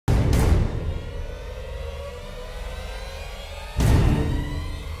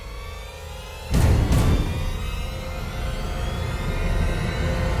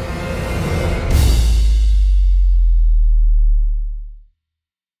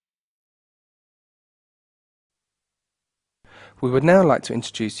We would now like to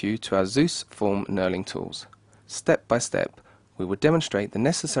introduce you to our Zeus Form knurling tools. Step by step, we will demonstrate the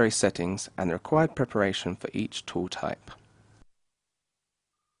necessary settings and the required preparation for each tool type.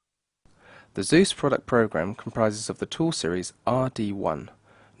 The Zeus product program comprises of the tool series RD1,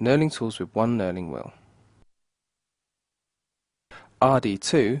 knurling tools with one knurling wheel;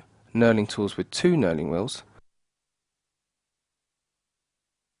 RD2, knurling tools with two knurling wheels;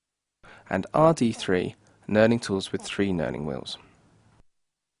 and RD3, knurling tools with three knurling wheels.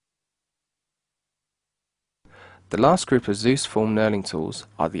 The last group of Zeus Form knurling tools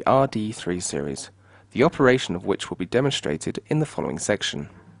are the RD3 series, the operation of which will be demonstrated in the following section.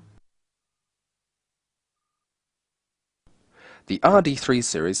 The RD3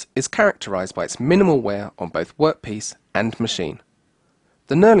 series is characterized by its minimal wear on both workpiece and machine.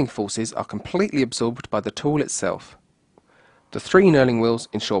 The knurling forces are completely absorbed by the tool itself. The three knurling wheels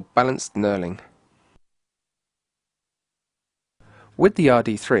ensure balanced knurling. With the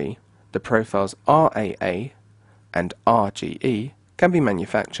RD3, the profiles RAA and RGE can be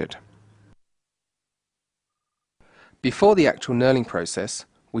manufactured. Before the actual knurling process,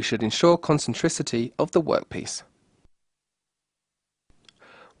 we should ensure concentricity of the workpiece.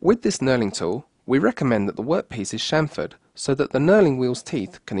 With this knurling tool, we recommend that the workpiece is chamfered so that the knurling wheel's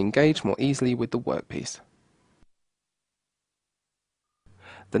teeth can engage more easily with the workpiece.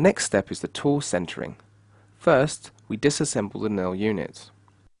 The next step is the tool centering. First, we disassemble the knurl units.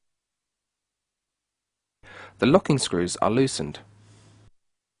 The locking screws are loosened.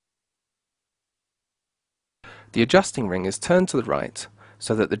 The adjusting ring is turned to the right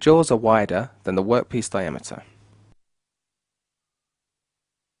so that the jaws are wider than the workpiece diameter.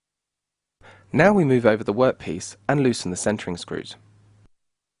 Now we move over the workpiece and loosen the centering screws.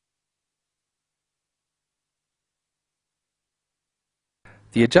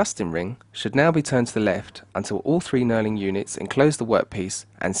 The adjusting ring should now be turned to the left until all three knurling units enclose the workpiece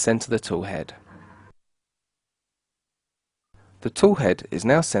and centre the tool head. The tool head is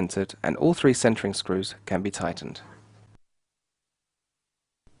now centred and all three centering screws can be tightened.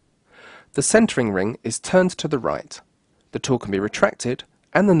 The centering ring is turned to the right. The tool can be retracted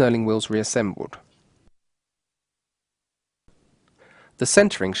and the knurling wheels reassembled. The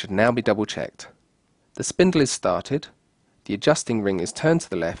centering should now be double checked. The spindle is started. The adjusting ring is turned to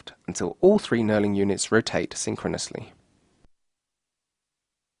the left until all three knurling units rotate synchronously.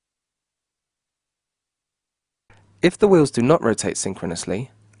 If the wheels do not rotate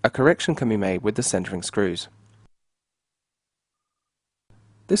synchronously, a correction can be made with the centering screws.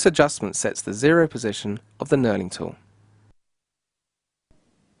 This adjustment sets the zero position of the knurling tool.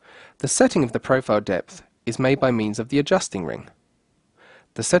 The setting of the profile depth is made by means of the adjusting ring.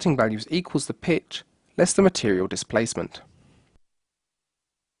 The setting values equals the pitch less the material displacement.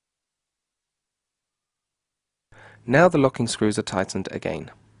 Now the locking screws are tightened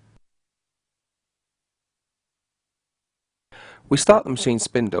again. We start the machine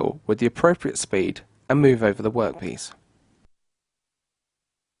spindle with the appropriate speed and move over the workpiece.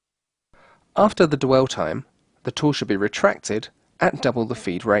 After the dwell time, the tool should be retracted at double the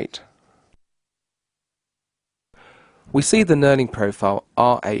feed rate. We see the knurling profile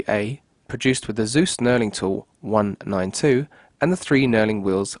RAA produced with the Zeus knurling tool 192 and the three knurling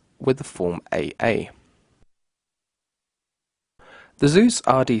wheels with the form AA. The Zeus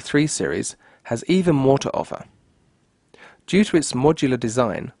RD3 series has even more to offer. Due to its modular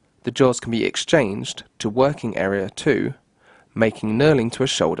design, the jaws can be exchanged to working area 2, making knurling to a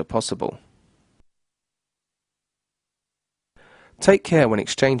shoulder possible. Take care when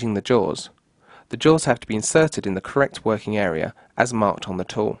exchanging the jaws. The jaws have to be inserted in the correct working area as marked on the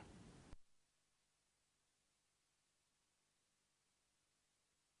tool.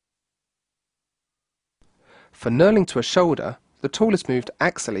 For knurling to a shoulder, the tool is moved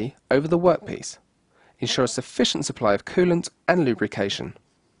axially over the workpiece. Ensure a sufficient supply of coolant and lubrication.